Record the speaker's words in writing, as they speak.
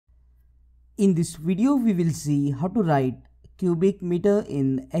In this video, we will see how to write cubic meter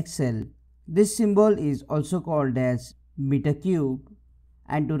in Excel. This symbol is also called as meter cube,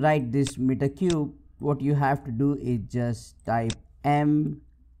 and to write this meter cube, what you have to do is just type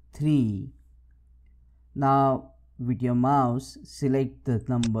M3. Now with your mouse, select the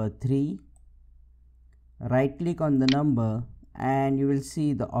number 3, right click on the number, and you will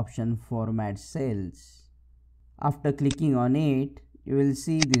see the option format cells. After clicking on it, you will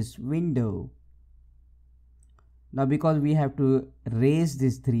see this window. Now because we have to raise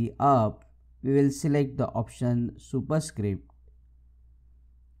this 3 up, we will select the option superscript.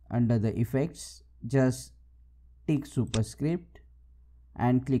 Under the effects, just tick superscript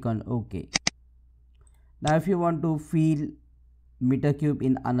and click on OK. Now if you want to fill meter cube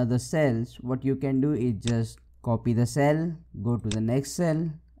in another cells, what you can do is just copy the cell, go to the next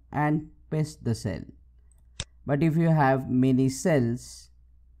cell and paste the cell. But if you have many cells,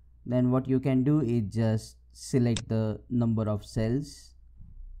 then what you can do is just select the number of cells,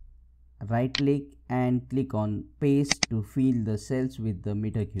 right click and click on paste to fill the cells with the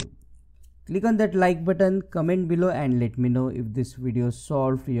meter cube. Click on that like button, comment below and let me know if this video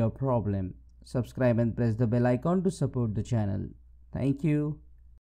solved your problem. Subscribe and press the bell icon to support the channel. Thank you.